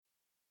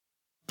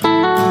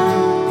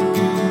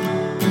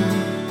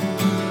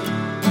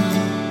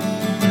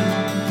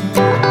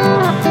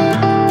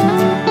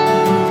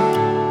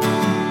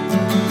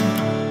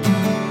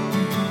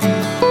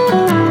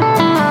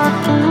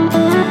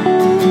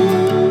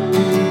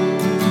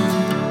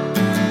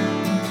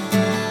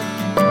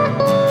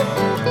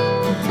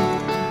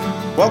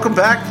Welcome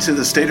back to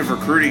the State of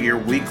Recruiting, your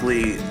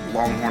weekly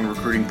Longhorn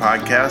recruiting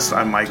podcast.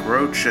 I'm Mike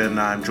Roach, and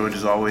I'm joined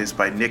as always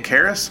by Nick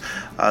Harris.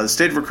 The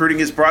State of Recruiting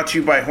is brought to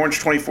you by Horns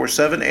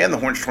 24/7 and the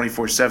Horns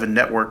 24/7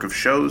 network of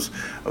shows.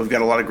 We've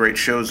got a lot of great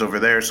shows over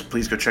there, so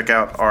please go check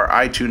out our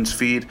iTunes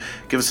feed.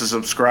 Give us a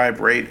subscribe,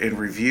 rate, and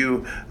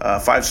review.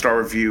 5-star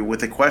review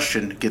with a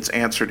question gets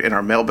answered in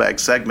our mailbag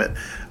segment.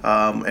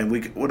 And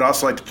we would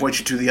also like to point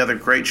you to the other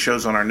great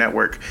shows on our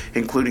network,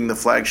 including The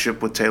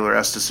Flagship with Taylor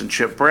Estes and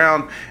Chip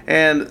Brown,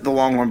 and The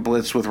Longhorn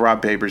Blitz with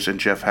Rob Babers and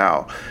Jeff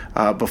Howe.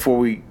 Before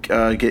we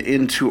get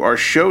into our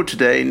show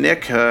today,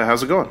 Nick,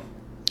 how's it going?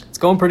 It's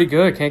going pretty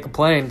good. Can't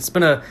complain. It's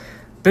been a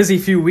busy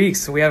few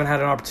weeks, so we haven't had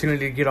an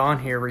opportunity to get on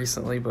here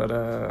recently, but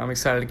I'm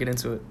excited to get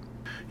into it.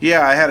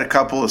 Yeah, I had a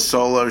couple of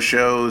solo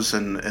shows,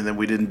 and then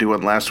we didn't do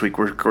one last week.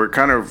 We're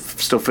kind of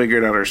still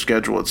figuring out our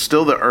schedule. It's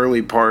still the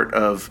early part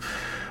of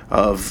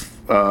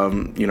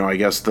I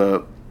guess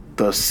the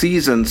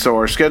season, so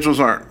our schedules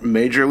aren't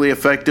majorly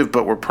effective,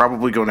 but we're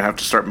probably going to have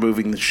to start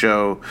moving the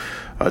show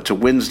to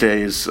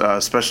Wednesdays,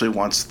 especially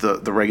once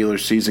the regular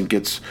season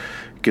gets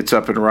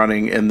up and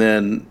running. And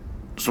then,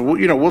 so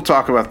we'll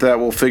talk about that.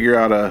 We'll figure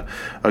out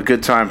a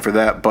good time for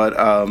that. But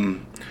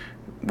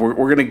we're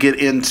going to get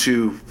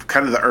into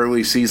kind of the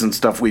early season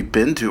stuff we've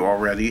been to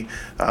already.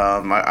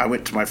 I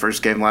went to my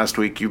first game last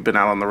week. You've been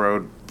out on the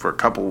road for a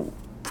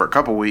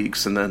couple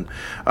weeks, and then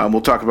we'll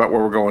talk about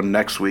where we're going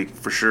next week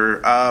for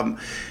sure.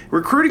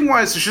 Recruiting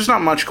wise, there's just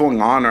not much going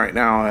on right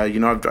now.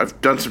 I've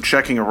done some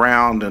checking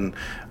around, and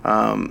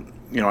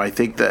I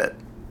think that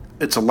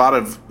it's a lot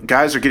of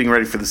guys are getting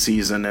ready for the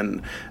season,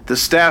 and the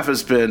staff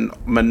has been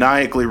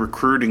maniacally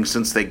recruiting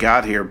since they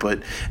got here, but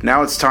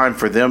now it's time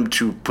for them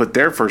to put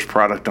their first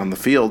product on the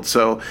field.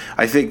 So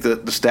I think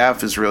that the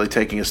staff is really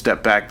taking a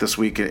step back this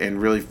week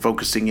and really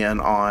focusing in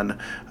on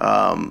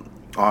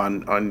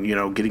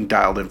getting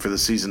dialed in for the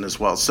season as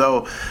well.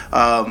 So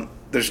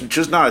there's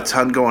just not a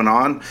ton going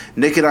on.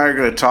 Nick and I are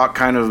going to talk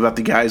kind of about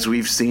the guys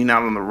we've seen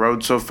out on the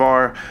road so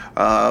far,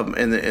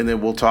 and then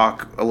we'll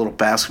talk a little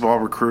basketball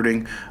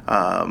recruiting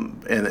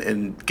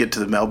and get to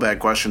the mailbag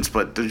questions,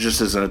 but there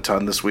just isn't a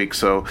ton this week,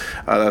 so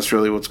that's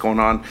really what's going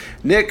on.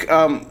 Nick,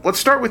 let's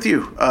start with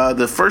you.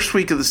 The first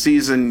week of the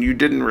season, you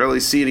didn't really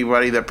see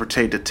anybody that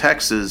pertained to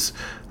Texas,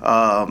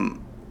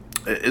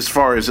 as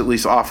far as at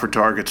least offer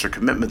targets or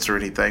commitments or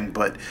anything,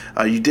 but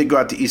you did go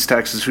out to East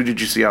Texas. Who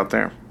did you see out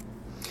there?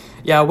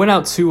 Yeah, I went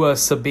out to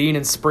Sabine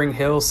in Spring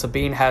Hill.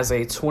 Sabine has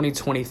a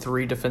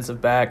 2023 defensive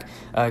back,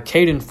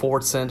 Caden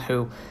Fortson,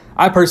 who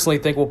I personally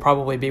think will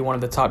probably be one of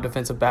the top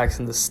defensive backs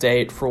in the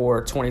state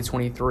for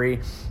 2023.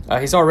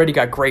 He's already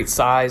got great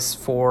size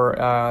for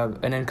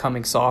an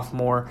incoming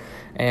sophomore,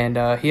 and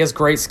he has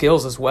great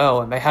skills as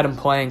well. And they had him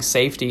playing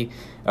safety.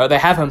 They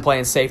have him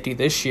playing safety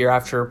this year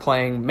after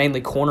playing mainly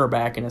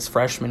cornerback in his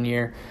freshman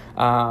year.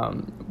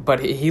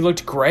 But he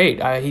looked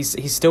great.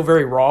 He's still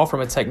very raw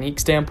from a technique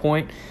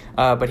standpoint,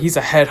 but he's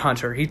a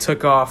headhunter. He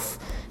took off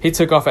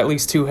at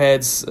least 2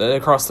 heads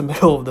across the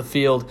middle of the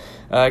field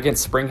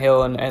against Spring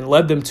Hill and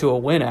led them to a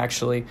win,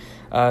 actually.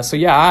 So,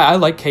 yeah, I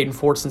like Caden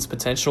Fortson's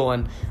potential,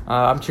 and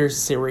I'm curious to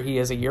see where he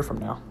is a year from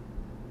now.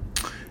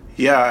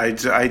 Yeah,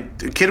 a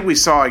kid we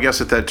saw, I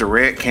guess, at that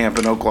Durant camp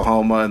in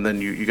Oklahoma, and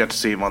then you got to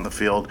see him on the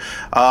field.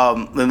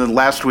 And then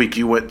last week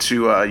you went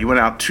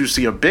out to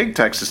see a big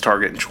Texas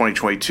target in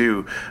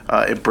 2022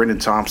 at Brendan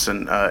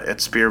Thompson at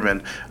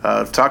Spearman.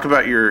 Talk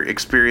about your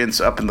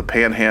experience up in the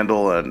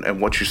Panhandle and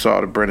what you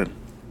saw at Brendan.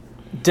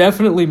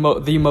 Definitely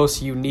the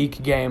most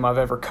unique game I've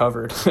ever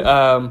covered.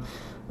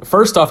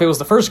 First off, it was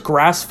the first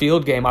grass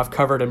field game I've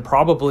covered in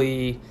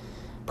probably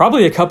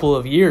a couple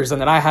of years,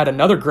 and then I had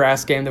another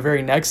grass game the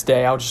very next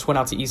day. I just went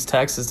out to East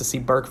Texas to see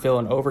Burkeville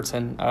and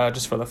Overton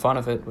just for the fun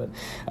of it.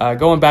 But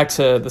going back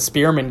to the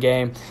Spearman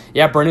game,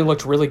 yeah, Brennan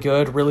looked really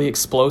good, really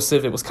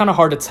explosive. It was kind of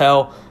hard to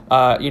tell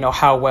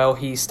how well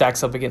he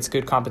stacks up against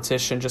good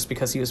competition just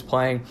because he was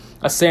playing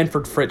a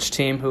Sanford Fritch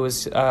team who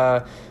was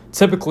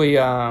typically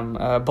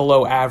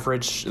below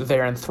average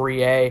there in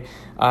 3A.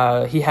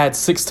 He had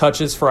 6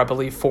 touches for, I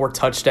believe, 4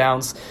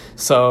 touchdowns.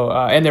 So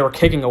and they were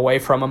kicking away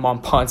from him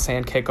on punts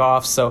and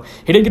kickoffs. So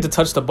he didn't get to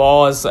touch the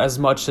ball as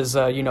much as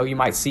you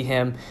might see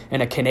him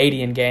in a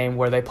Canadian game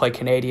where they play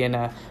Canadian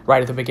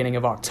right at the beginning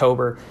of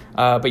October.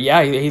 But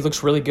yeah, he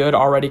looks really good.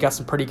 Already got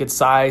some pretty good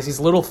size. He's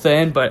a little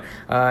thin, but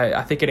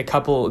I think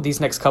in these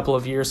next couple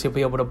of years he'll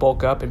be able to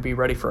bulk up and be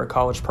ready for a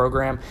college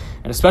program.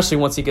 And especially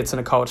once he gets in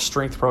a college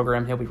strength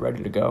program, he'll be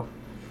ready to go.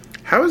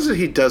 How is it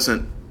he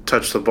doesn't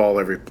touch the ball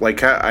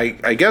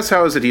I guess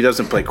how is it he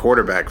doesn't play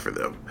quarterback for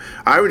them?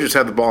 I would just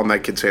have the ball in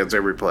that kid's hands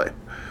every play.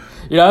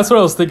 Yeah, that's what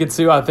I was thinking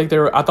too. I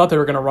thought they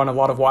were going to run a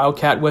lot of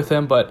Wildcat with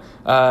him, but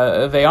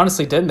they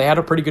honestly didn't. They had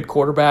a pretty good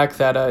quarterback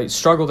that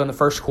struggled in the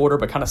first quarter,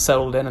 but kind of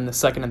settled in the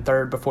second and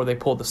third before they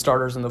pulled the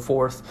starters in the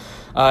fourth.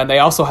 And they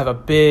also have a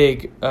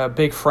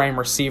big frame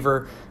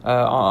receiver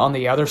on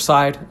the other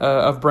side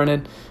of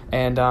Brennan,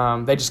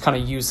 and they just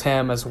kind of use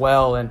him as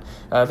well. And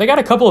they got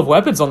a couple of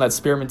weapons on that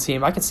Spearman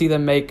team. I could see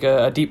them make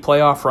a deep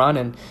playoff run,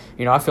 and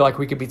I feel like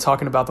we could be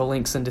talking about the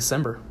Lynx in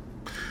December.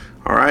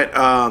 All right.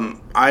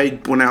 I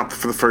went out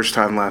for the first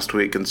time last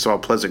week and saw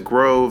Pleasant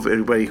Grove.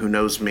 Anybody who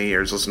knows me or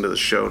has listened to the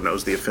show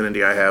knows the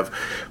affinity I have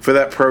for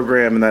that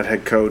program and that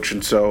head coach.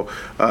 And so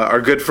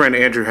our good friend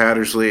Andrew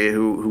Hattersley,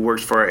 who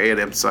works for our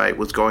A&M site,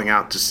 was going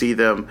out to see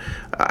them,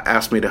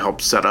 asked me to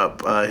help set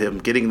up him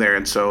getting there.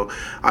 And so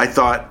I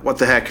thought, what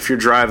the heck, if you're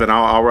driving,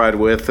 I'll ride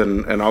with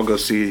and I'll go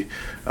see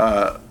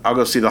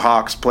the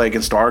Hawks play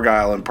against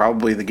Argyle, and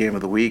probably the game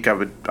of the week, I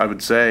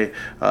would say,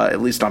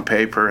 at least on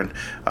paper. And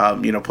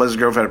Pleasant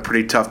Grove had a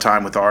pretty tough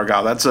time with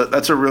Argyle.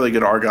 That's a really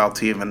good Argyle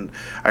team, and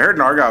I heard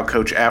an Argyle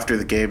coach after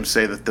the game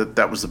say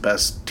that was the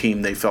best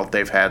team they felt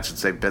they've had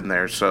since they've been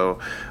there. So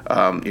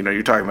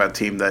you're talking about a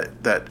team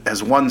that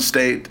has won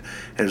state,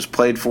 has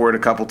played for it a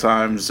couple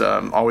times,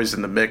 always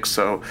in the mix.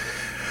 So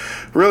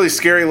really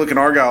scary looking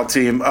Argyle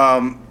team.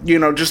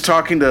 Just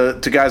talking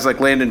to guys like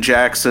Landon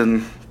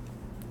Jackson.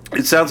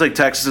 It sounds like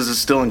Texas is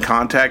still in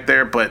contact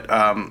there, but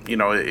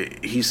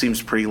he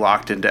seems pretty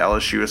locked into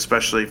LSU,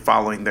 especially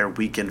following their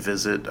weekend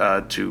visit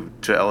to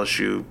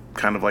LSU,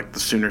 kind of like the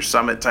Sooner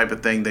Summit type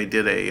of thing. They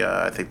did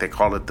I think they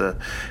called it the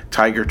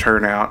Tiger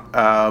Turnout,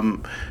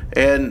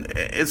 and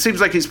it seems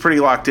like he's pretty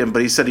locked in.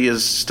 But he said he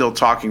is still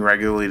talking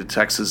regularly to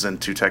Texas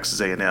and to Texas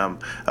A&M,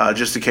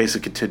 just in case a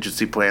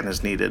contingency plan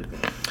is needed.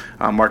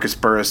 Marcus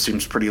Burris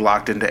seems pretty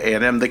locked into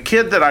A&M. The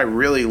kid that I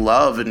really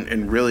love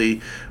and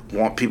really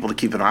want people to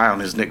keep an eye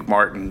on is Nick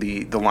Martin,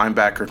 the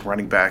linebacker and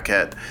running back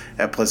at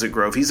Pleasant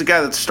Grove. He's a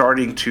guy that's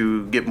starting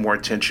to get more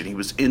attention. He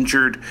was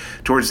injured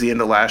towards the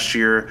end of last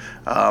year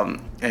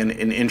and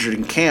injured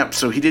in camp,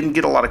 so he didn't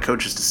get a lot of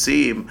coaches to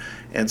see him.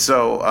 And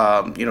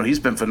so, he's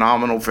been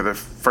phenomenal for the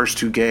first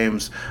two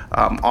games.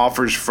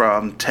 Offers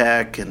from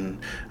Tech and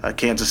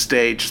Kansas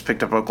State, just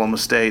picked up Oklahoma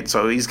State.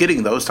 So he's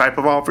getting those type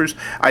of offers.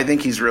 I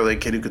think he's really a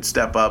kid who could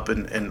step up,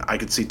 and I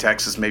could see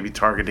Texas maybe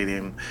targeting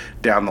him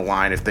down the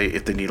line if they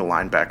need a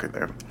linebacker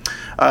there.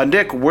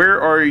 Nick,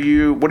 where are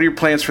you? What are your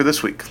plans for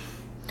this week?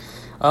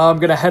 I'm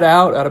going to head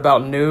out at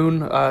about noon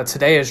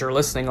today as you're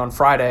listening on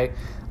Friday.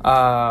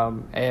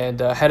 And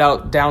head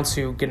out down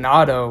to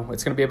Ganado.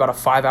 It's going to be about a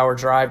 5-hour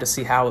drive to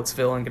see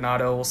Hallettsville and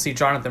Ganado. We'll see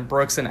Jonathan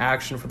Brooks in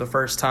action for the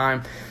first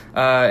time.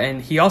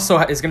 And he also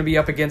is going to be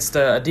up against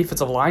a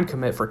defensive line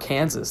commit for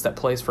Kansas that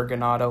plays for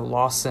Ganado,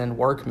 Lawson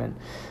Workman.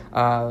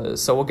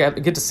 So we'll get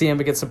to see him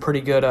against some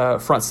pretty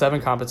good front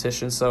seven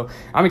competition. So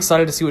I'm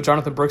excited to see what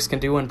Jonathan Brooks can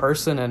do in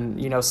person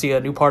and, see a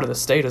new part of the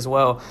state as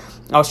well.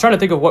 I was trying to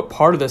think of what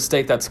part of the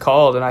state that's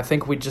called, and I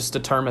think we just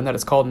determined that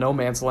it's called No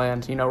Man's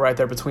Land, right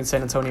there between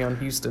San Antonio and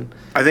Houston.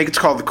 I think it's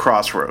called the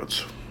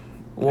Crossroads.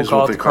 We'll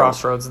call it the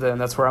Crossroads then.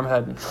 That's where I'm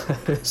heading.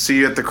 See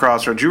you at the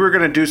Crossroads. You were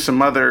going to do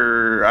some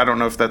other, I don't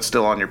know if that's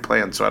still on your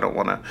plan, so I don't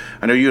want to.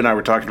 I know you and I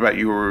were talking about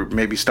you were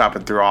maybe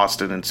stopping through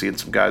Austin and seeing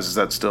some guys. Is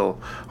that still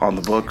on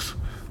the books?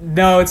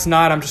 No, it's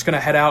not. I'm just going to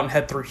head out and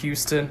head through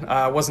Houston.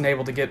 I wasn't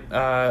able to get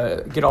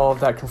all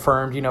of that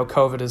confirmed.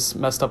 COVID has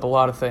messed up a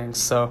lot of things,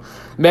 so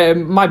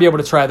might be able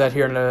to try that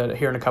here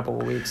in a couple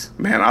of weeks.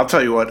 Man, I'll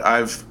tell you what,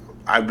 I've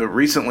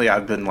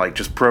been like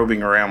just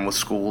probing around with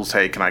schools.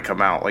 Hey, can I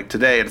come out? Like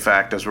today, in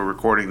fact, as we're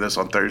recording this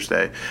on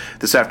Thursday,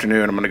 this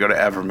afternoon, I'm going to go to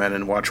Everman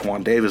and watch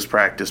Juan Davis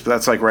practice. But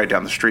that's like right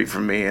down the street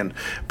from me.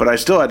 But I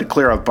still had to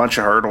clear a bunch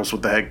of hurdles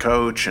with the head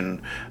coach,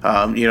 and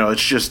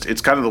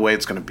it's kind of the way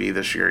it's going to be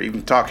this year.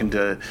 Even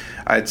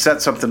I had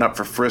set something up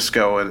for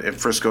Frisco, and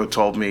Frisco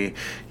told me,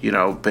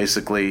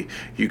 basically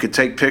you could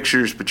take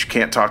pictures, but you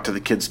can't talk to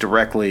the kids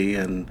directly,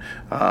 and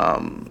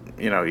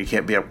you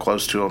can't be up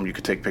close to them. You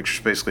could take pictures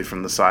basically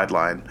from the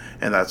sideline,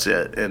 and that's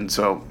it. And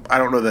so I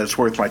don't know that it's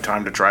worth my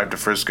time to drive to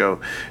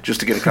Frisco just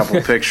to get a couple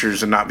of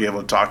pictures and not be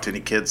able to talk to any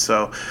kids.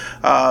 So,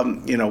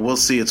 we'll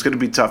see. It's going to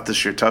be tough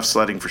this year, tough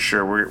sledding for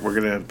sure. We're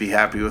going to be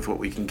happy with what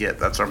we can get.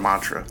 That's our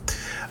mantra.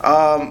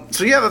 That's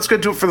going to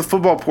do it for the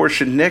football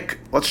portion. Nick,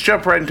 let's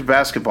jump right into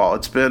basketball.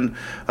 It's been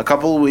a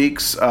couple of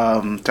weeks.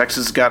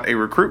 Texas got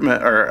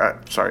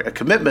a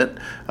commitment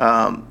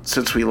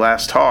since we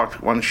last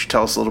talked. Why don't you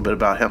tell us a little bit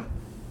about him?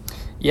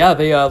 Yeah,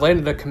 they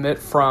landed a commit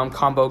from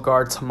combo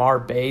guard Tamar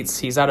Bates.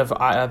 He's out of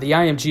the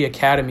IMG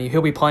Academy.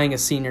 He'll be playing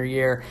his senior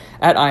year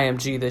at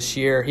IMG this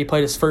year. He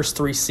played his first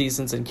 3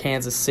 seasons in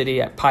Kansas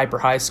City at Piper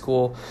High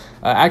School.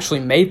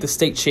 Actually made the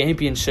state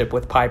championship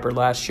with Piper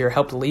last year,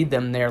 helped lead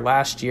them there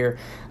last year,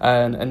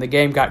 and the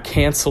game got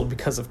canceled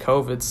because of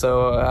COVID.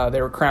 So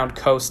they were crowned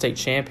co-state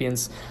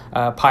champions,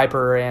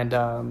 Piper and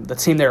the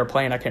team they were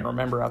playing, I can't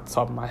remember off the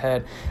top of my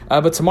head.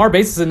 But Tamar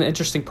Bates is an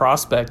interesting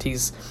prospect.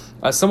 He's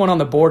someone on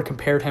the board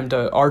compared him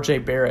to R.J.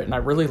 Barrett, and I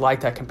really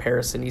like that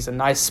comparison. He's a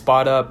nice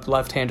spot-up,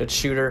 left-handed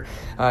shooter.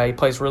 He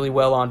plays really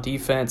well on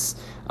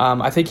defense.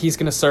 I think he's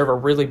going to serve a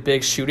really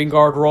big shooting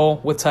guard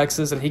role with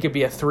Texas, and he could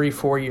be a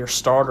 3-4 year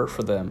starter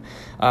for them.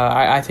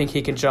 I think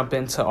he can jump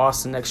into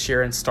Austin next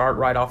year and start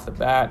right off the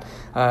bat.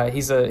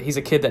 He's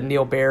a kid that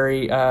Neil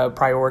Berry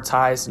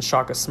prioritized, and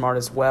Shaka Smart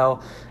as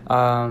well.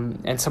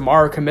 And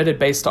Tamar committed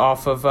based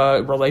off of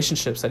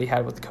relationships that he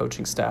had with the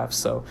coaching staff.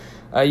 So,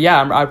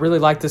 I really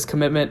like this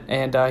commitment,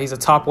 and he's a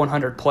top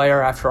 100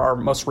 player after our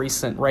most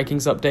recent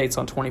rankings updates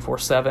on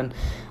 24/7.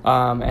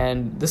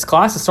 And this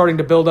class is starting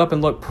to build up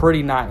and look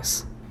pretty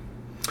nice.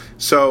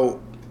 So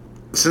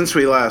Since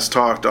we last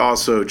talked,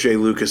 also, Jay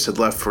Lucas had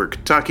left for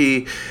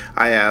Kentucky.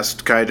 I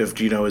asked kind of,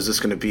 is this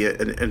going to be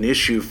an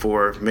issue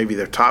for maybe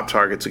their top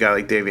targets, a guy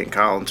like Davian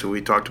Collins, who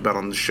we talked about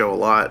on the show a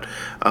lot.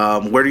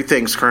 Where do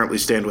things currently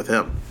stand with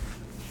him?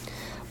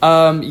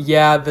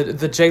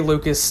 The Jay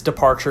Lucas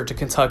departure to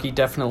Kentucky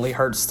definitely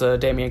hurts the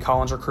Davian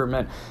Collins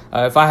recruitment.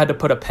 If I had to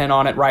put a pin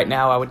on it right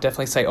now, I would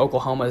definitely say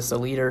Oklahoma is the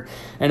leader.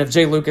 And if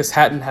Jay Lucas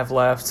hadn't have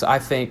left, I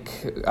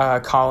think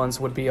Collins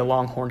would be a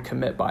Longhorn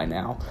commit by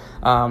now.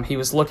 He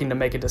was looking to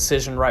make a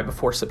decision right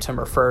before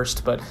September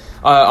 1st, but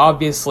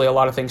obviously a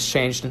lot of things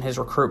changed in his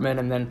recruitment,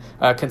 and then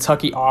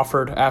Kentucky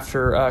offered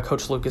after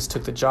Coach Lucas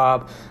took the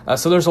job.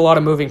 So there's a lot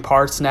of moving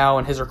parts now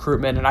in his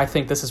recruitment, and I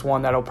think this is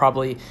one that'll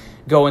probably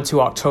go into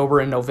October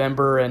and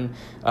November, and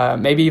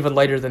maybe even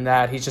later than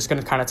that. He's just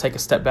going to kind of take a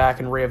step back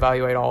and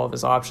reevaluate all of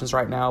his options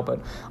right now. But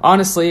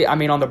honestly, I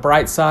mean, on the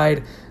bright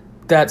side,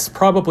 that's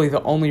probably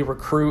the only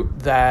recruit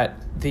that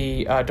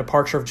the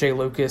departure of Jay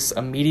Lucas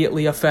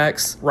immediately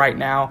affects right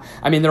now.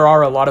 I mean, there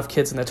are a lot of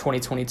kids in the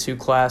 2022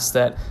 class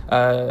that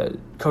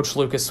Coach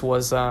Lucas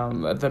was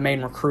the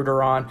main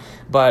recruiter on,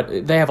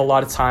 but they have a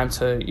lot of time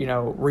to,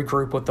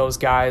 regroup with those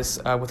guys,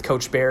 with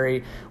Coach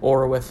Barry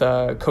or with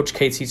Coach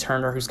KT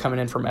Turner, who's coming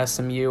in from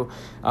SMU,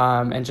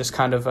 and just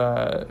kind of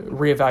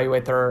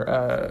reevaluate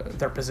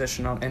their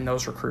position in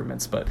those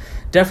recruitments. But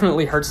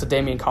definitely hurts the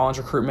Davian Collins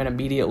recruitment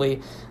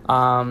immediately.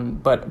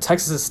 But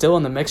Texas is still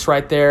in the mix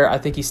right there. I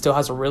think he still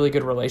has a really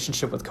good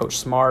relationship with Coach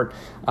Smart.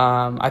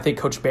 I think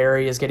Coach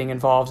Barry is getting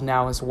involved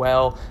now as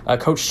well.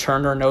 Coach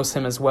Turner knows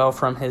him as well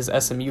from his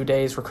SMU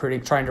days,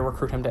 trying to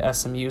recruit him to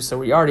SMU.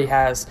 So he already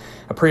has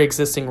a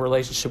pre-existing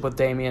relationship with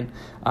Davian.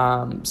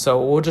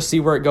 So we'll just see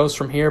where it goes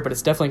from here, but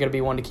it's definitely going to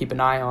be one to keep an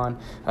eye on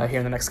here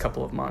in the next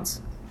couple of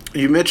months.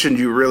 You mentioned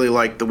you really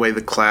like the way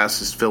the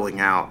class is filling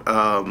out.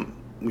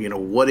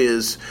 What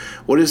is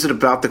it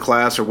about the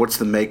class, or what's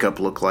the makeup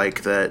look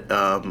like that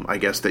I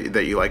guess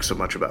that you like so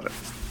much about it?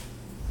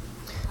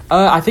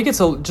 I think it's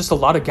just a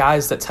lot of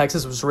guys that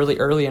Texas was really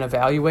early in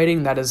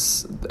evaluating,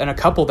 and a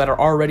couple that are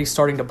already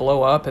starting to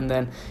blow up, and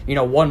then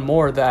one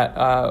more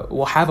that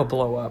will have a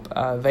blow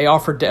up. They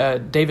offered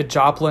David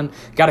Joplin,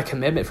 got a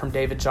commitment from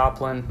David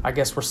Joplin. I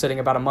guess we're sitting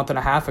about a month and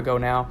a half ago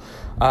now.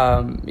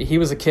 He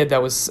was a kid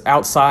that was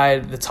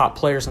outside the top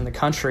players in the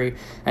country,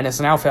 and has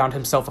now found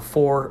himself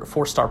a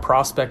four-star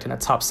prospect and a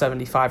top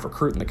 75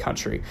 recruit in the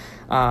country.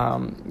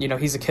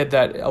 He's a kid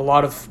that a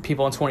lot of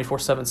people in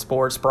 24/7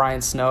 Sports,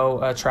 Brian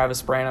Snow,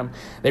 Travis Branham,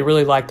 they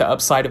really like the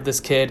upside of this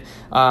kid.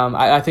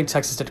 I think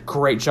Texas did a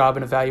great job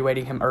in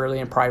evaluating him early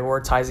and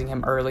prioritizing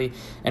him early,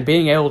 and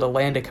being able to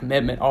land a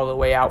commitment all the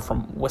way out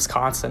from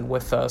Wisconsin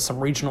with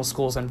some regional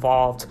schools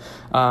involved.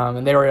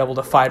 And they were able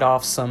to fight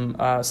off some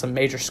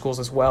major schools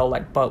as well,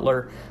 like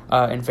Butler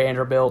and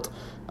Vanderbilt.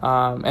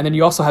 And then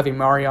you also have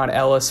Marion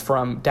Ellis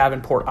from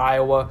Davenport,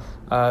 Iowa.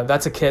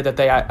 That's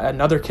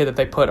another kid that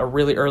they put a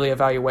really early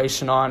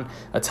evaluation on.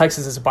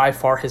 Texas is by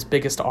far his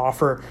biggest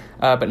offer,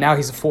 but now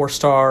he's a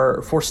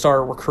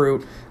four-star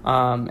recruit,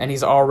 and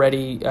he's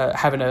already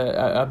having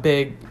a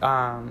big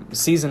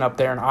season up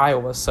there in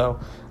Iowa. So,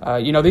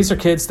 these are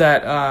kids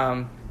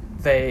that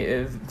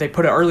they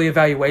put an early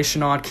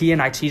evaluation on. Kian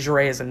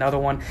Itijere is another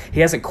one. He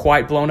hasn't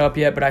quite blown up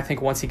yet, but I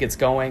think once he gets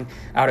going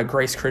out at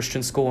Grace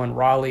Christian School in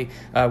Raleigh,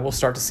 we'll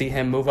start to see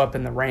him move up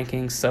in the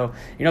rankings. So,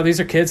 these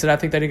are kids that I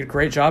think they did a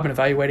great job in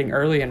evaluating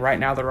early, and right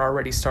now they're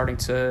already starting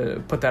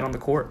to put that on the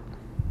court.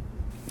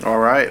 All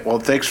right. Well,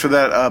 thanks for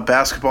that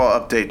basketball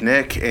update,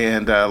 Nick.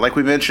 And like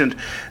we mentioned,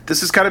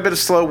 this has kind of been a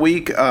slow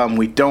week.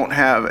 We don't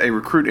have a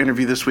recruit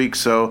interview this week,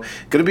 so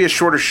going to be a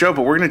shorter show,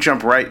 but we're going to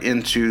jump right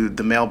into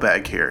the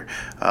mailbag here.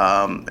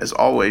 As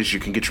always, you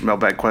can get your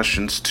mailbag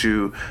questions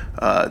to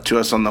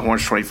us on the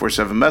Horns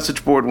 24/7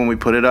 message board when we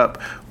put it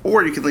up,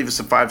 or you can leave us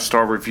a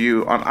 5-star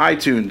review on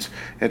iTunes,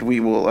 and we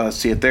will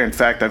see it there. In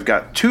fact, I've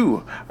got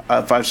 2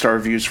 5-star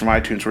reviews from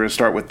iTunes we're going to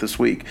start with this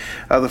week.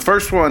 The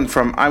first one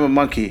from I'm a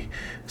Monkey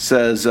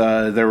says,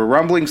 there were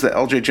rumblings that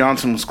LJ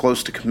Johnson was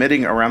close to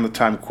committing around the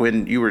time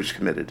Quinn Ewers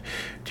committed.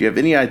 Do you have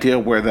any idea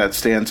where that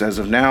stands as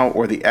of now,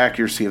 or the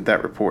accuracy of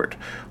that report?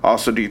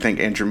 Also, do you think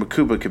Andrew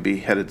Makuba could be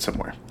headed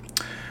somewhere?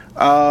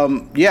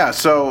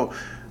 So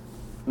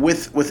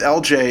with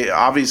LJ,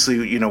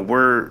 obviously,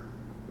 we're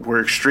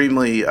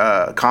extremely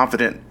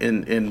confident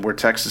in where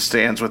Texas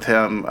stands with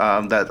him.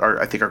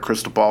 I think our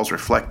crystal balls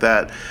reflect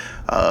that.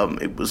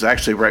 It was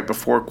actually right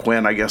before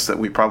Quinn, I guess, that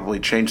we probably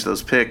changed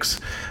those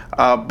picks.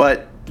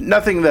 But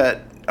nothing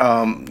that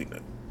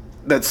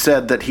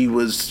said that he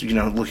was,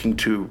 looking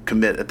to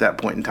commit at that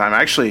point in time.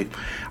 Actually,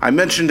 I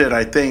mentioned it,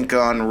 I think,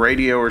 on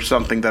radio or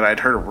something, that I'd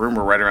heard a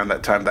rumor right around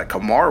that time that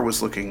Kamar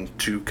was looking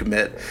to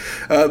commit,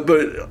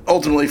 but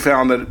ultimately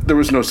found that there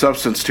was no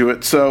substance to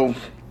it. So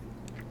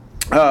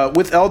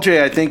with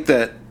LJ, I think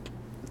that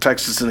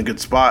Texas is in a good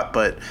spot,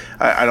 but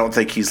I don't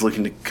think he's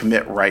looking to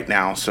commit right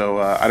now. So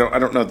I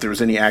don't know if there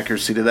was any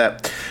accuracy to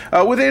that.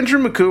 With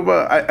Andrew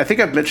Makuba, I think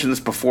I've mentioned this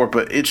before,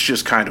 but it's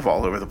just kind of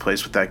all over the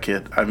place with that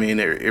kid. I mean,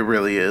 it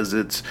really is.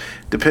 It's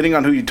depending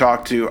on who you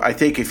talk to. I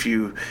think if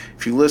you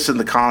listen,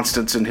 the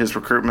constants in his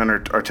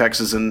recruitment are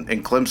Texas and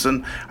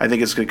Clemson. I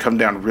think it's going to come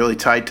down really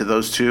tight to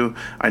those two.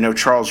 I know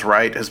Charles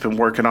Wright has been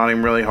working on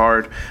him really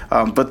hard,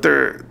 but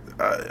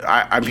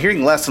I'm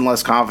hearing less and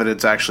less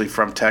confidence actually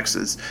from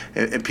Texas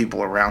and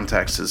people around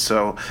Texas.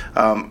 So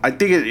I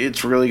think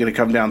it's really going to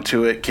come down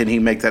to it. Can he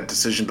make that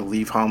decision to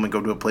leave home and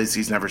go to a place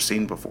he's never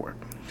seen before?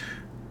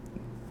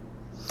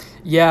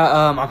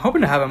 Yeah, I'm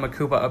hoping to have a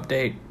Makuba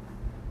update.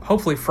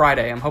 Hopefully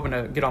Friday. I'm hoping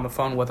to get on the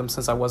phone with him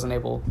since I wasn't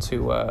able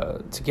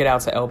to get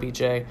out to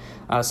LBJ.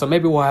 So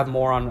maybe we'll have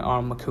more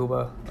on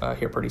Makuba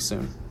here pretty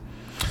soon.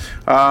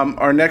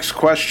 Our next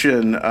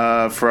question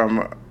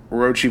from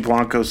Rochi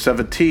Blanco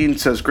 17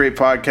 says, great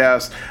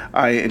podcast.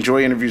 I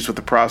enjoy interviews with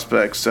the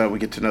prospects. We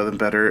get to know them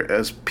better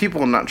as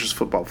people and not just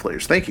football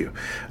players. Thank you.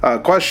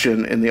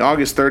 Question, in the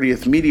August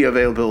 30th media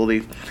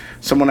availability,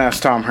 someone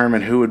asked Tom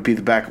Herman who would be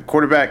the backup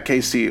quarterback,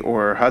 Casey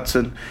or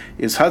Hudson.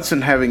 Is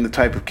Hudson having the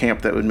type of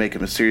camp that would make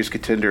him a serious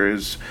contender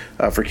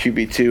for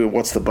QB2, and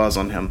what's the buzz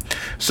on him?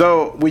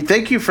 So we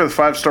thank you for the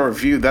 5-star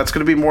review. That's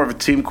going to be more of a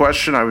team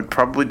question. I would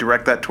probably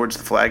direct that towards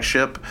the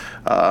flagship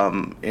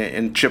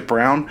and Chip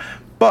Brown.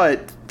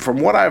 But from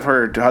what I've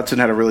heard, Hudson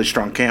had a really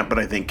strong camp, but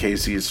I think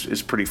Casey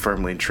is pretty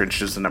firmly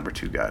entrenched as the number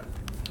 2 guy.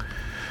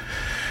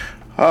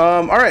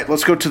 All right,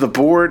 let's go to the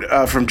board.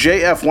 From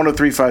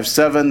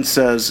JF10357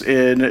 says,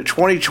 in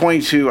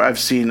 2022, I've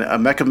seen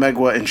Emeka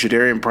Megwa and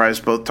Jadarian Price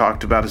both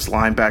talked about as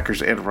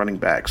linebackers and running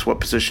backs. What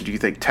position do you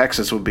think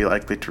Texas would be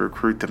likely to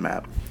recruit them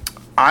at?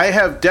 I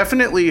have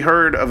definitely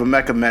heard of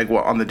Emeka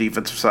Megwa on the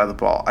defensive side of the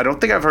ball. I don't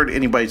think I've heard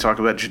anybody talk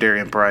about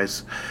Jadarian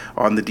Price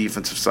on the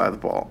defensive side of the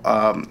ball.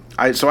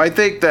 So I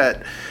think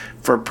that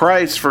for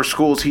Price, for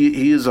schools,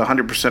 he is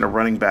 100% a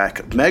running back.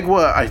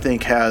 Megwa, I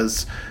think,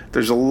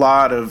 there's a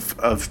lot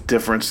of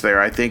difference there.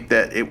 I think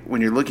that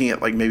when you're looking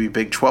at like maybe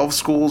Big 12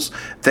 schools,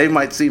 they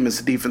might see him as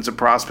a defensive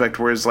prospect,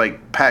 whereas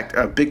like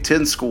Big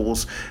 10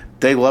 schools,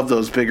 they love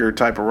those bigger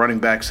type of running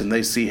backs, and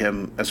they see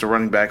him as a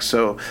running back.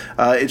 So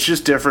it's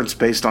just difference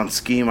based on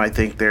scheme, I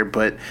think, there.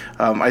 But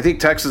I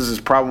think Texas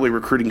is probably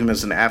recruiting him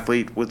as an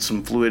athlete with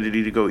some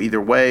fluidity to go either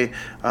way.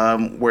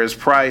 Whereas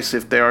Price,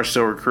 if they are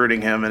still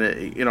recruiting him,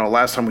 and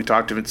last time we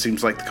talked to him, it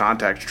seems like the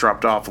contacts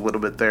dropped off a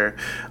little bit there.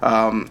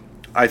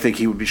 I think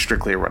he would be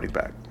strictly a running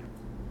back.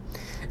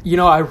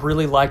 I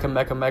really like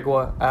Emeka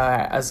Megwa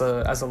as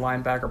a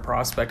linebacker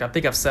prospect. I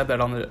think I've said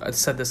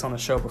this on the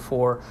show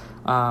before.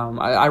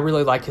 I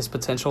really like his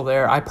potential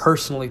there. I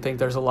personally think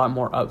there's a lot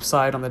more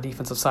upside on the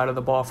defensive side of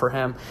the ball for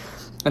him.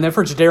 And then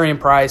for Jadarian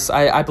Price,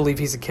 I believe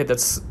he's a kid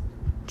that's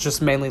just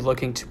mainly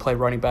looking to play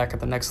running back at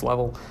the next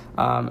level.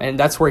 And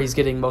that's where he's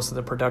getting most of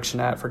the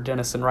production at for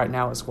Denison right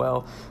now as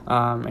well.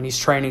 And he's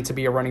training to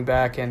be a running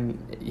back,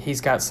 and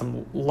he's got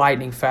some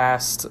lightning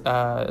fast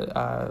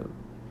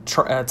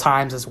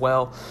times as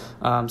well.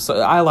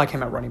 So I like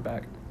him at running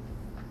back.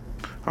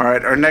 All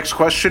right, our next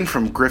question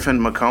from Griffin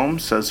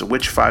McComb says,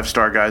 which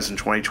 5-star guys in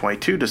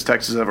 2022 does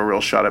Texas have a real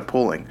shot at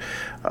pulling?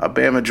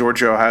 Bama,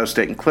 Georgia, Ohio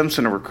State, and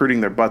Clemson are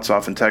recruiting their butts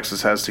off, and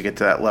Texas has to get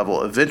to that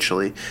level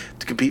eventually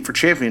to compete for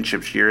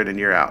championships year in and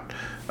year out.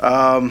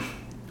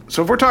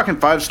 So if we're talking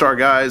 5-star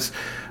guys,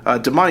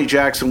 Damani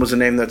Jackson was a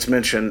name that's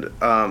mentioned.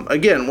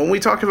 Again, when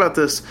we talk about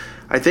this,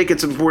 I think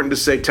it's important to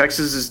say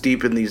Texas is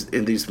deep in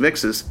these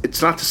mixes.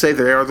 It's not to say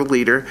they are the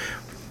leader.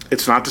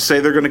 It's not to say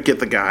they're going to get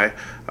the guy,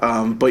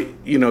 but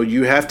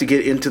you have to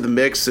get into the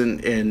mix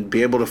and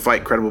be able to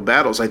fight credible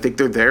battles. I think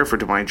they're there for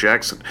Damani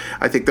Jackson.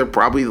 I think they're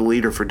probably the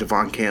leader for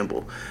Devon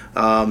Campbell.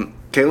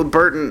 Caleb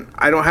Burton,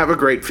 I don't have a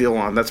great feel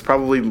on. That's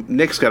probably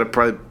Nick's got a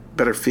probably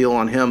better feel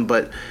on him,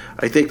 but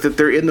I think that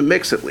they're in the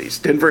mix at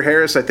least. Denver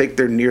Harris, I think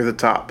they're near the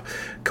top.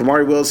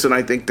 Kamari Wilson,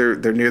 I think they're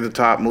near the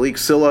top. Malik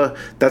Silla,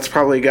 that's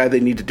probably a guy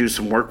they need to do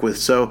some work with.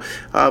 So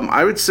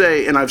I would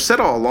say, and I've said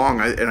all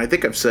along, and I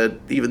think I've said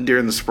even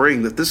during the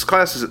spring, that this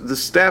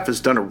staff has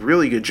done a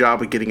really good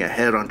job of getting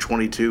ahead on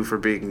 22 for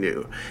being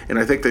new. And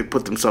I think they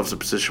put themselves in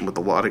position with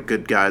a lot of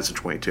good guys in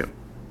 22.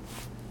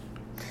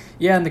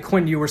 Yeah, and the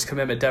Quinn Ewers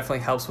commitment definitely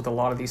helps with a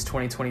lot of these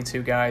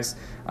 2022 guys.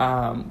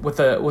 With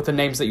the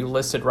names that you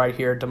listed right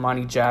here,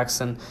 Damani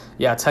Jackson,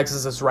 yeah,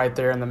 Texas is right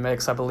there in the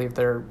mix. I believe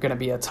they're going to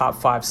be a top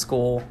 5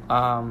 school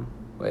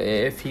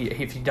if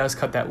he does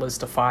cut that list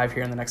to 5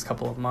 here in the next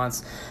couple of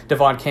months.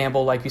 Devon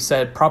Campbell, like you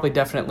said, probably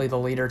definitely the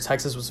leader.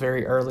 Texas was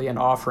very early in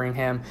offering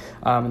him,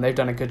 and they've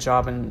done a good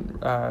job in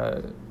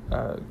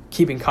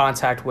keeping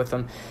contact with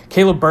him.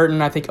 Caleb Burton,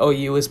 I think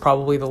OU is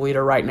probably the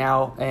leader right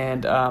now,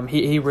 and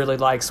he really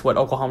likes what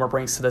Oklahoma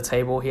brings to the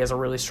table. He has a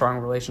really strong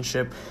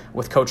relationship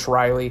with Coach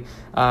Riley.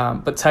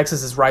 But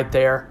Texas is right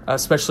there,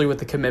 especially with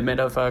the commitment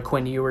of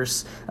Quinn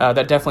Ewers.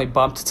 That definitely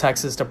bumped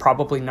Texas to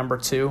probably number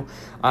 2.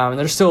 And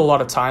there's still a lot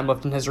of time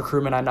left in his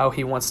recruitment. I know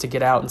he wants to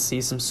get out and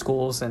see some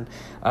schools and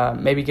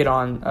maybe get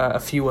on a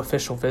few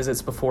official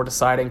visits before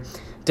deciding.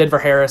 Denver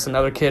Harris,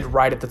 another kid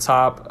right at the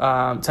top.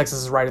 Texas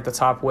is right at the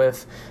top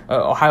with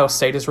Ohio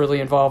State is really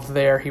involved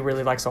there. He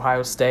really likes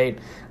Ohio State.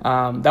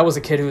 That was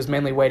a kid who was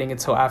mainly waiting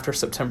until after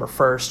September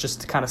 1st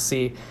just to kind of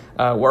see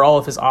where all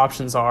of his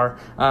options are.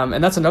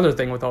 And that's another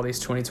thing with all these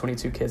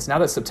 2022 kids. Now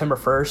that September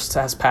 1st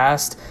has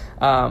passed,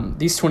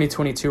 these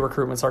 2022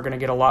 recruitments are going to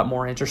get a lot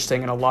more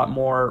interesting, and a lot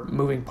more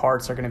moving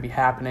parts are going to be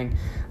happening.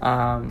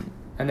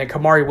 And then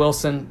Kamari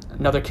Wilson,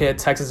 another kid,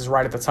 Texas is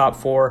right at the top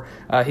for.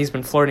 He's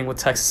been flirting with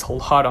Texas a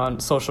lot on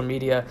social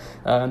media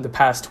in the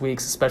past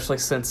weeks, especially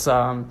since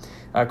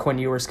Quinn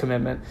Ewers'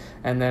 commitment.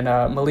 And then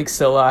Malik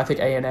Silla, I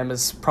think A&M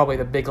is probably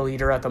the big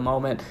leader at the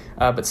moment,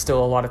 but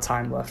still a lot of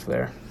time left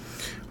there.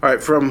 All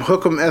right, from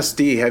Hookem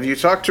SD, have you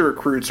talked to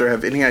recruits or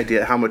have any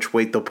idea how much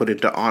weight they'll put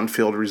into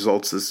on-field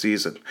results this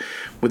season?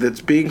 With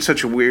it being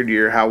such a weird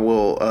year, how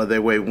will they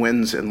weigh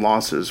wins and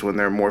losses when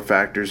there are more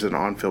factors than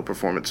on-field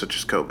performance, such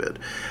as COVID?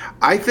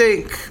 I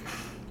think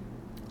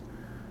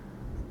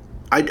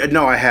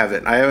no, I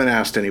haven't. I haven't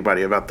asked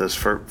anybody about this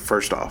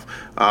first off.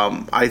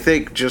 I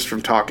think just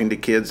from talking to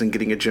kids and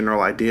getting a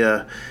general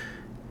idea,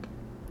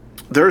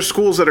 there are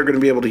schools that are going to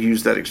be able to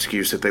use that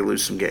excuse if they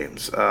lose some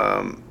games.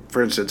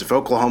 For instance, if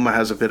Oklahoma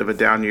has a bit of a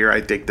down year, I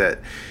think that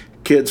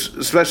kids,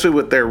 especially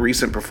with their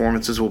recent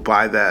performances, will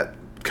buy that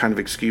kind of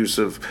excuse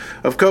of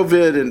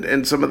COVID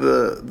and some of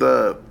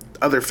the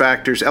other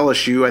factors.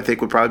 LSU, I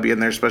think, would probably be in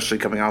there, especially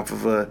coming off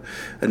of a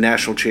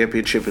national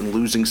championship and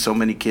losing so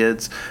many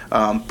kids.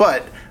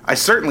 But I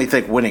certainly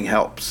think winning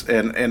helps,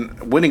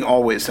 and winning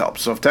always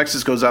helps. So if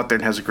Texas goes out there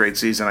and has a great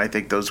season, I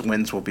think those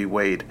wins will be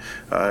weighed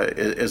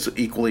as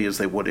equally as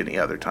they would any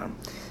other time.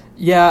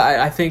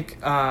 Yeah, I think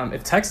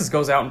if Texas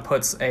goes out and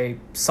puts a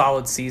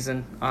solid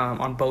season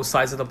on both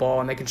sides of the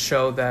ball, and they can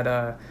show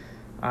that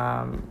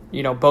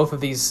both of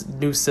these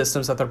new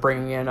systems that they're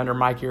bringing in under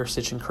Mike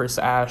Yurcich and Chris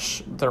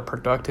Ash, they're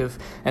productive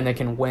and they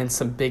can win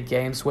some big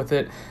games with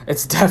it.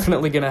 It's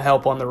definitely going to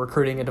help on the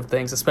recruiting end of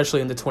things,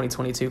 especially in the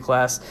 2022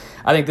 class.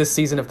 I think this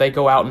season, if they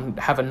go out and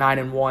have a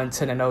 9-1,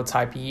 10-0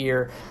 type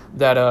year,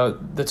 that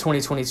the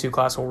 2022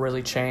 class will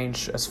really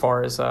change as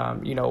far as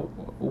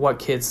what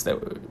kids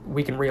that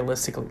we can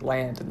realistically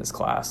land in this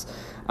class.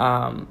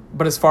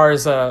 But as far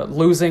as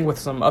losing with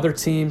some other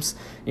teams,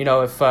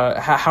 if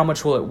how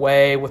much will it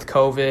weigh with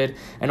COVID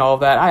and all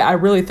of that, I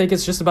really think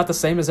it's just about the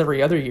same as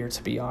every other year,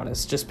 to be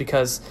honest, just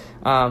because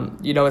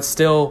it's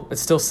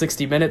still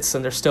 60 minutes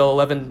and there's still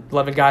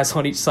 11 guys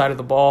on each side of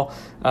the ball.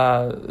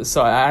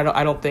 So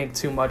I don't think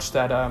too much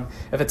that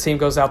if a team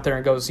goes out there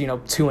and goes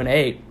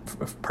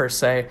 2-8 per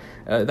se,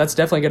 that's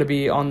definitely going to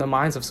be on the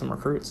minds of some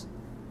recruits.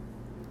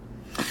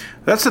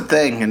 That's the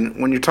thing, and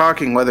when you're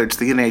talking whether it's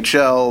the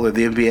NHL or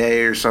the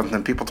NBA or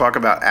something, people talk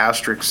about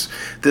asterisks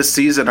this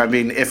season. I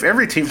mean, if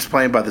every team's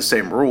playing by the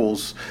same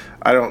rules,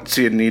 I don't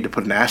see a need to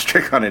put an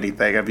asterisk on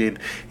anything. I mean,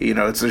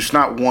 there's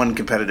not one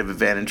competitive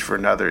advantage for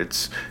another.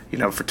 It's,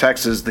 for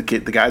Texas, the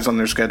guys on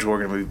their schedule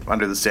are going to be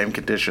under the same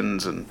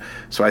conditions, and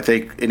so I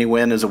think any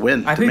win is a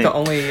win. I think the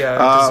only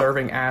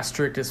deserving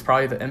asterisk is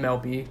probably the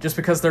MLB, just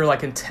because they're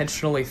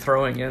intentionally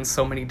throwing in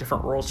so many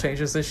different rule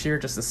changes this year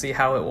just to see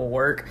how it will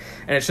work,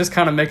 and it's just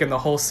kind of making the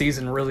whole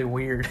season really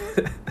weird.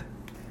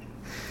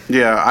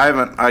 Yeah,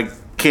 I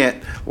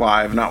can't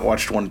lie. I've not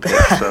watched one pitch,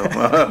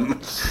 so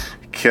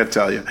can't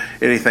tell you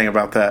anything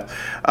about that.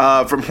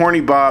 From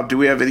Horny Bob, do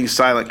we have any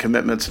silent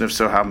commitments, and if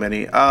so, how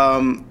many?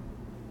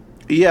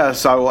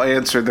 Yes, I will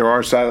answer. There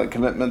are silent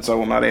commitments. I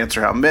will not answer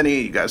how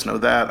many. You guys know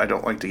that. I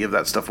don't like to give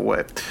that stuff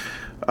away.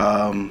 Nick,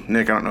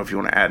 I don't know if you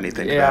want to add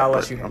anything to that. Yeah, I'll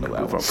let you handle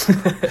that one.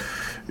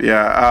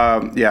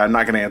 Yeah, I'm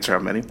not going to answer how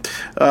many.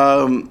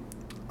 All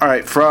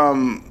right,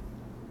 from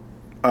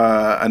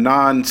a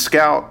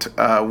non-scout,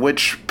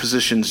 which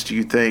positions do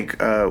you think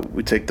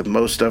we take the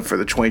most of for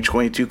the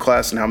 2022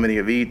 class, and how many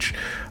of each?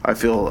 I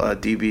feel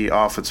DB,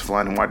 offensive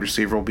line, and wide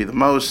receiver will be the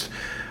most.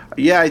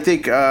 Yeah, I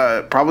think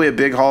probably a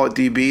big haul at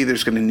DB.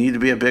 There's going to need to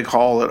be a big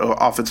haul at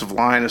offensive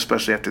line,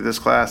 especially after this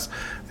class.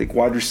 I think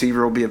wide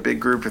receiver will be a big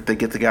group if they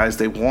get the guys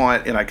they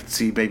want, and I could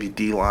see maybe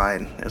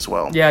D-line as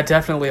well. Yeah,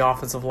 definitely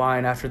offensive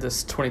line after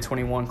this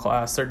 2021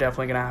 class. They're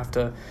definitely going to have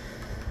to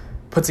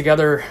put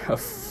together a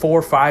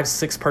 4, 5,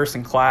 6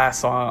 person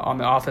class on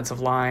the offensive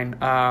line.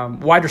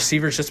 Wide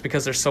receivers, just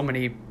because there's so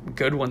many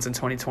good ones in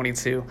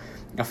 2022,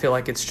 I feel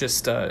like it's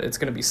just it's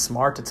going to be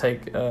smart to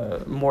take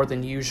more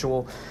than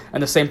usual.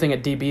 And the same thing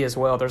at DB as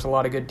well. There's a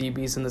lot of good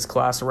DBs in this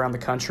class around the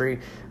country,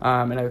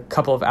 and a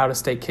couple of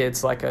out-of-state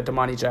kids like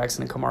Damani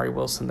Jackson and Kamari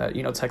Wilson that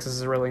Texas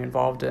is really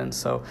involved in.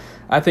 So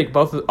I think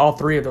all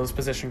three of those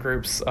position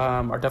groups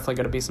are definitely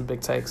going to be some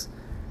big takes.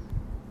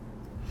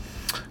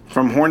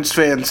 From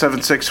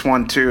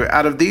HornsFan7612,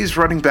 out of these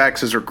running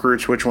backs as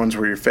recruits, which ones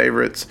were your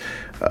favorites?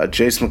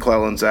 Jace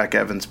McClellan, Zach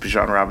Evans,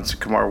 Bijan Robinson,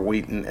 Kamar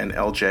Wheaton, and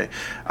LJ.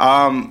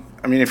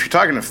 If you're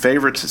talking to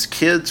favorites as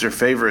kids or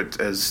favorites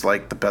as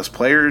the best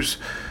players,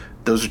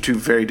 those are two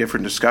very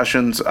different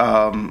discussions.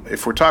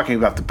 If we're talking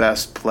about the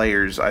best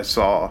players I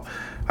saw,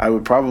 I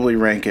would probably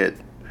rank it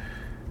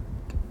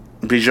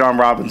Bijan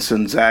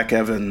Robinson, Zach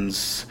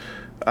Evans,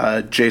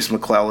 Jace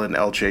McClellan,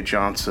 LJ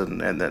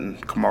Johnson, and then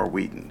Kamar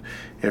Wheaton.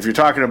 if you're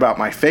talking about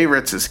my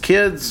favorites as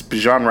kids,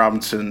 Bijan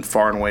Robinson,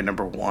 far and away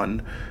number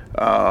 1.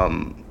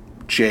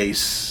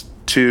 Jace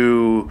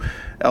 2,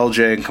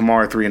 LJ and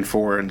Kamar 3 and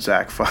 4, and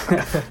Zach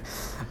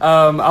 5.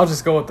 I'll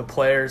just go with the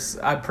players.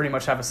 I pretty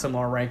much have a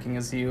similar ranking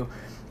as you.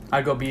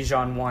 I go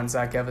Bijan 1,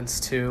 Zach Evans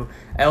 2,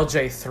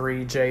 LJ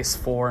 3, Jace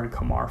 4, and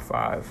Kamar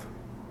 5.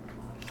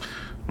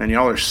 Man,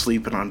 y'all are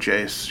sleeping on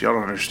Jace. Y'all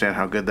don't understand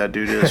how good that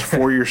dude is.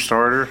 4-year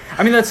starter.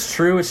 I mean, that's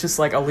true. It's just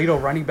like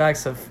Alito running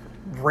backs have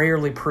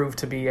rarely proved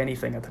to be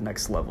anything at the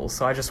next level.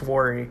 So I just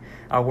worry.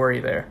 I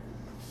worry there.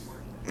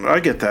 I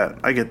get that.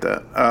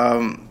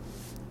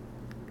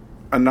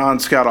 A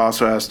non-scout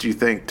also asked, do you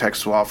think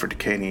Texas will offer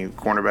Duquesne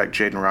cornerback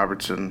Jaden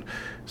Robertson?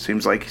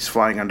 Seems like he's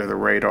flying under the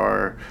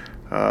radar.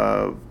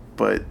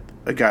 But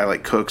a guy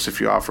like Cooks,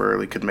 if you offer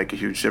early, could make a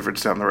huge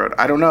difference down the road.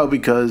 I don't know,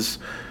 because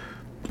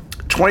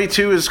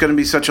 22 is going to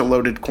be such a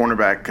loaded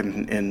cornerback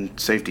in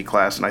safety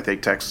class, and I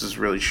think Texas is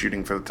really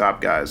shooting for the top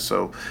guys.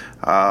 So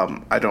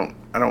I don't.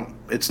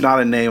 It's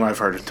not a name I've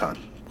heard a ton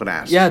when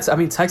asked. Yeah,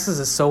 Texas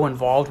is so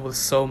involved with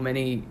so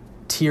many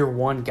Tier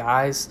 1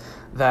 guys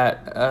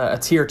that a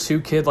Tier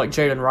 2 kid like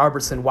Jaden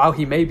Robertson, while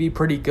he may be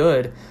pretty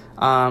good,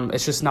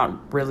 it's just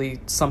not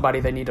really somebody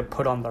they need to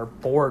put on their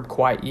board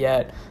quite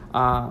yet.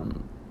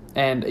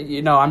 And,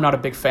 I'm not a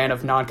big fan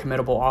of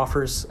non-committable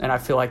offers, and I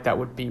feel like that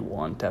would be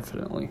one,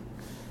 definitely,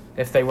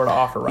 if they were to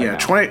offer right now.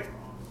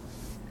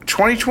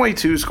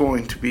 2022 is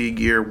going to be a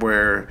year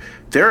where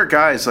there are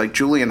guys like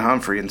Julian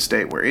Humphrey in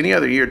state, where any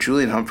other year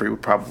Julian Humphrey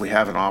would probably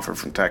have an offer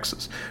from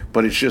Texas.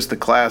 But it's just the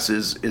class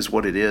is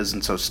what it is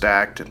and so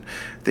stacked. And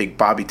I think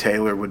Bobby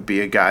Taylor would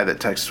be a guy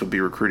that Texas would be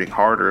recruiting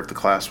harder if the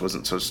class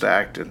wasn't so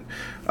stacked. And,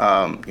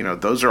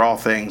 those are all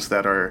things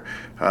that are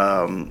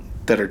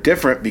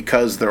different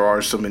because there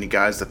are so many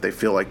guys that they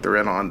feel like they're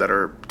in on that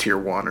are Tier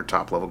 1 or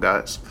top-level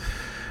guys.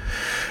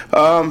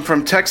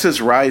 From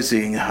Texas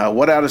Rising,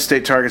 what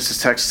out-of-state targets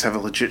does Texas have a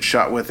legit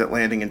shot with at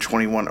landing in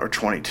 21 or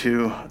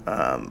 22?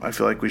 I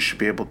feel like we should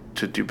be able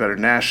to do better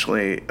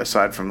nationally,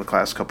 aside from the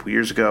class a couple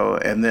years ago.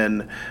 And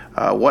then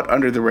what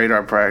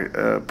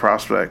under-the-radar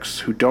prospects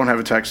who don't have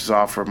a Texas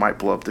offer might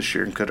blow up this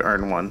year and could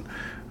earn one?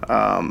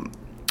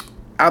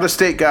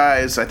 Out-of-state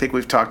guys, I think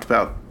we've talked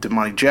about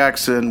Damani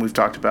Jackson. We've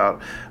talked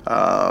about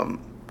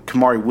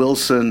Kamari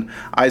Wilson.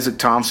 Isaac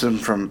Thompson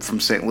from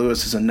St.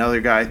 Louis is another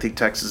guy I think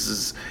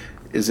Texas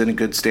is in a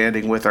good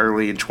standing with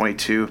early in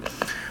 22.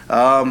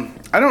 I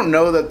don't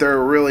know that there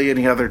are really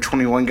any other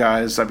 21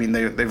 guys. I mean,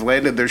 they've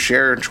landed their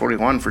share in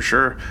 21 for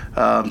sure.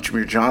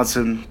 Jameer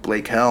Johnson,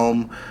 Blake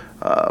Helm,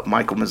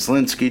 Michael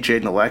Mislinski,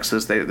 Jaden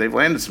Alexis. They've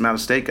landed some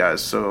out-of-state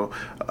guys. So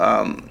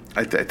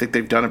I think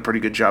they've done a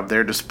pretty good job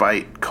there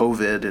despite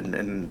COVID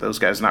and those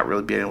guys not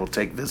really being able to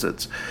take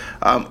visits.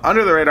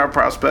 Under the radar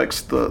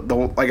prospects, the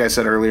like I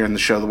said earlier in the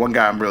show, the one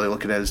guy I'm really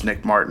looking at is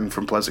Nick Martin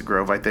from Pleasant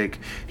Grove. I think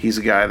he's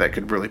a guy that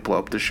could really blow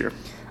up this year.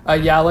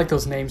 Yeah, I like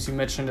those names you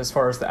mentioned as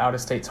far as the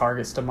out-of-state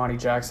targets, Damani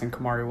Jackson,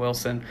 Kamari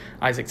Wilson,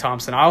 Isaac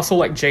Thompson. I also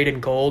like Jaden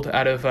Gold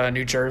out of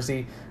New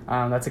Jersey.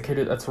 That's a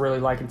kid that's really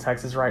liking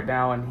Texas right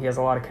now, and he has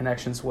a lot of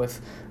connections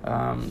with,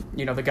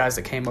 the guys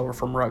that came over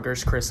from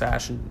Rutgers, Chris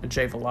Ash and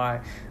Jay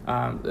Valai.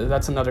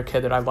 That's another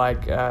kid that I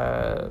like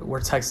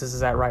where Texas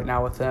is at right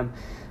now with them.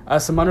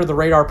 Some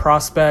under-the-radar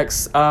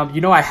prospects.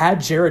 I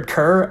had Jared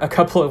Kerr a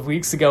couple of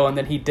weeks ago, and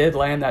then he did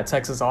land that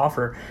Texas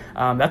offer.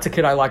 That's a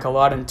kid I like a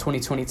lot in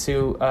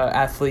 2022,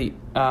 athlete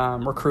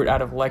recruit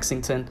out of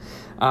Lexington.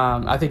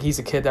 I think he's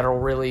a kid that will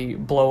really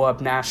blow up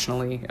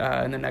nationally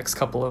in the next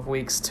couple of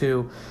weeks,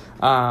 too.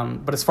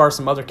 But as far as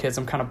some other kids,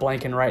 I'm kind of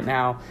blanking right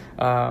now.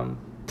 I'm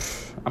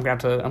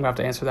gonna have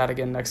to answer that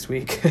again next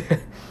week.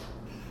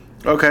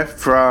 Okay.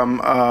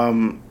 From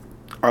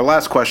our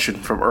last question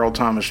from Earl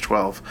Thomas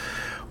 12.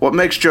 What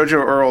makes JoJo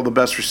Earl the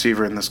best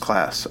receiver in this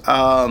class?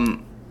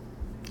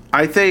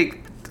 I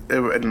think,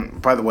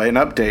 and by the way, an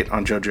update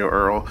on JoJo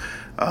Earl.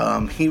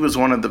 He was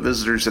one of the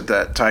visitors at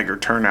that Tiger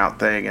turnout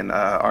thing, and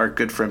our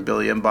good friend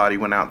Billy Embody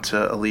went out to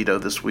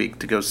Alito this week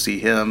to go see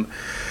him.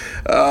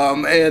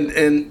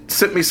 And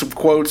sent me some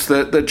quotes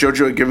that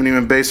JoJo had given him,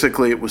 and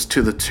basically it was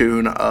to the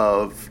tune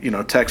of,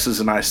 Texas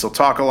and I still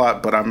talk a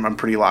lot, but I'm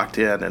pretty locked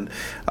in. And,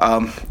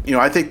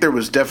 I think there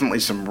was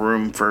definitely some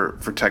room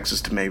for Texas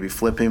to maybe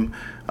flip him.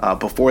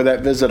 Before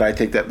that visit, I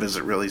think that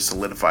visit really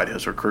solidified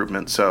his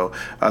recruitment. So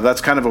that's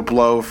kind of a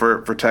blow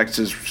for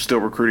Texas still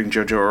recruiting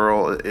JoJo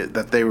Earl,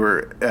 that they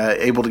were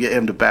able to get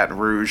him to Baton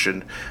Rouge,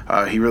 and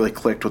he really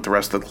clicked with the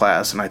rest of the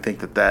class. And I think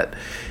that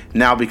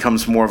now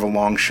becomes more of a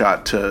long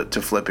shot to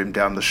flip him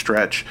down the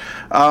stretch.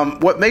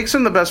 What makes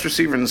him the best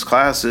receiver in this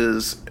class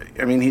is,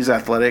 he's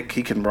athletic,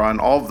 he can run,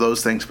 all of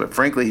those things, but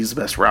frankly, he's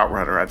the best route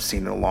runner I've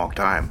seen in a long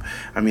time.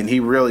 He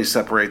really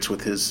separates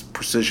with his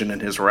precision in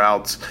his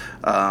routes.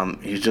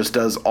 He just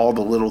does all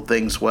the little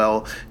things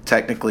well.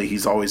 Technically,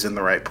 he's always in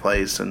the right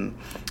place, and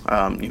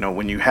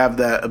when you have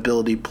that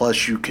ability,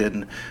 plus you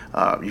can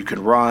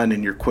run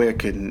and you're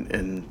quick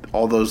and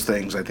all those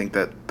things, I think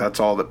that's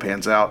all that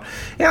pans out.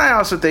 And I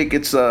also think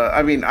it's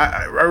I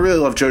really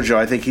love JoJo.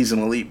 I think he's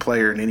an elite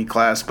player in any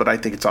class, but I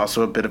think it's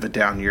also a bit of a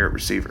down year at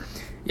receiver.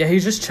 Yeah, he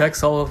just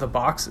checks all of the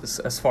boxes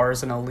as far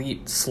as an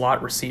elite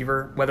slot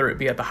receiver, whether it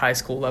be at the high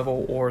school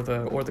level or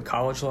the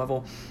college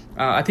level.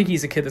 I think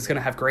he's a kid that's going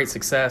to have great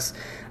success.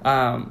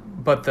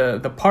 But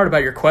the part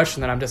about your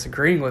question that I'm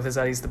disagreeing with is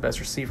that he's the best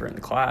receiver in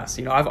the class.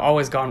 You know, I've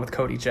always gone with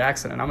Cody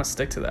Jackson, and I'm going to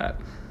stick to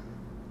that.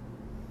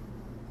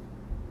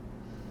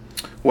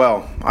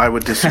 Well, I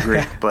would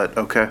disagree, but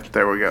okay,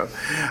 there we go.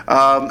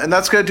 And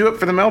that's going to do it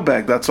for the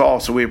mailbag. That's all.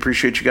 So we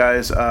appreciate you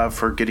guys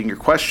for getting your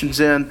questions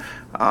in.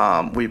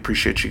 We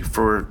appreciate you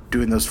for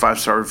doing those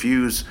 5-star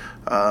reviews.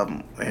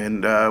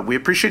 And we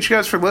appreciate you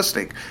guys for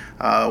listening.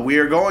 We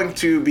are going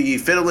to be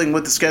fiddling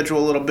with the schedule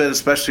a little bit,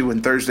 especially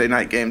when Thursday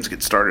night games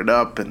get started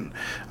up, and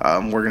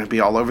we're going to be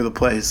all over the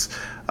place.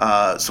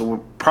 So we're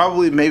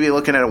probably maybe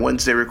looking at a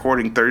Wednesday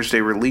recording,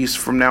 Thursday release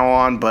from now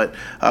on, but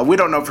we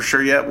don't know for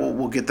sure yet.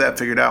 We'll get that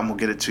figured out, and we'll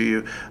get it to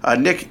you.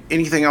 Nick,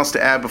 anything else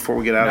to add before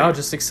we get out of here? No,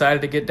 just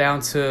excited to get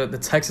down to the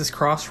Texas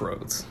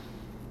Crossroads.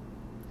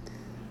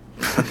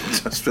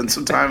 Spend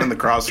some time in the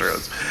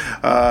Crossroads.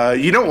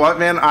 You know what,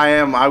 man?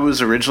 I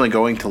was originally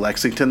going to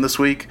Lexington this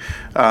week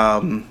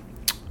to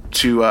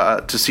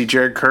see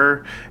Jared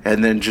Kerr,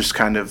 and then just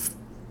kind of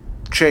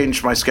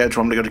changed my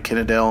schedule. I'm going to go to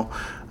Kennedale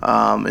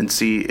and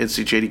see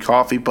JD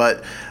Coffee.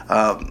 But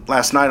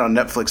last night on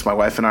Netflix, my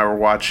wife and I were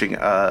watching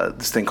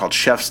this thing called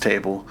Chef's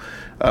Table,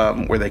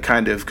 where they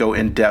kind of go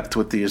in depth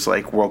with these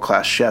like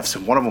world-class chefs,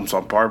 and one of them's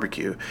on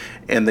barbecue,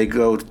 and they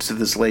go to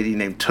this lady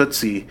named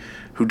Tootsie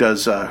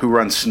who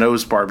runs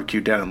Snow's Barbecue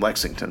down in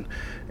Lexington.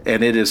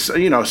 And it is,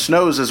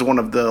 Snow's is one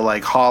of the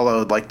like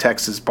hollowed like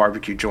Texas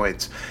barbecue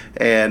joints,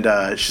 and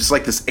she's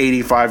like this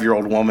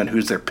 85-year-old woman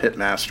who's their pit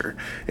master,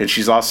 and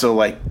she's also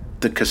like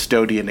the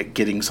custodian at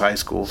Giddings High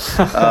School.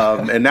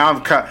 And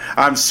now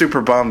I'm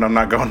super bummed I'm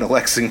not going to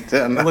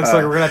Lexington. It looks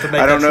like we're gonna have to make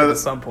that trip at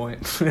some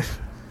point.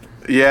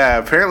 Yeah,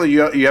 apparently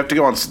you have to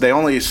go on. They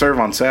only serve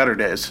on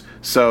Saturdays,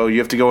 so you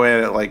have to go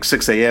in at like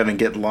 6 a.m. and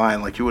get in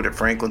line like you would at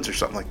Franklin's or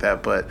something like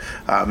that. But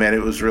man,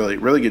 it was really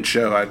really good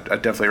show. I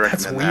definitely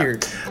recommend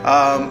that.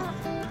 That's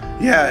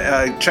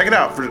weird. Check it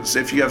out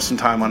if you have some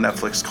time on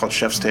Netflix. It's called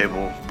Chef's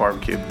Table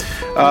Barbecue.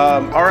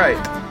 All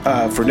right,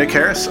 for Nick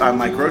Harris, I'm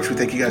Mike Roach. We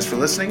thank you guys for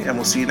listening, and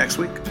we'll see you next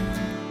week.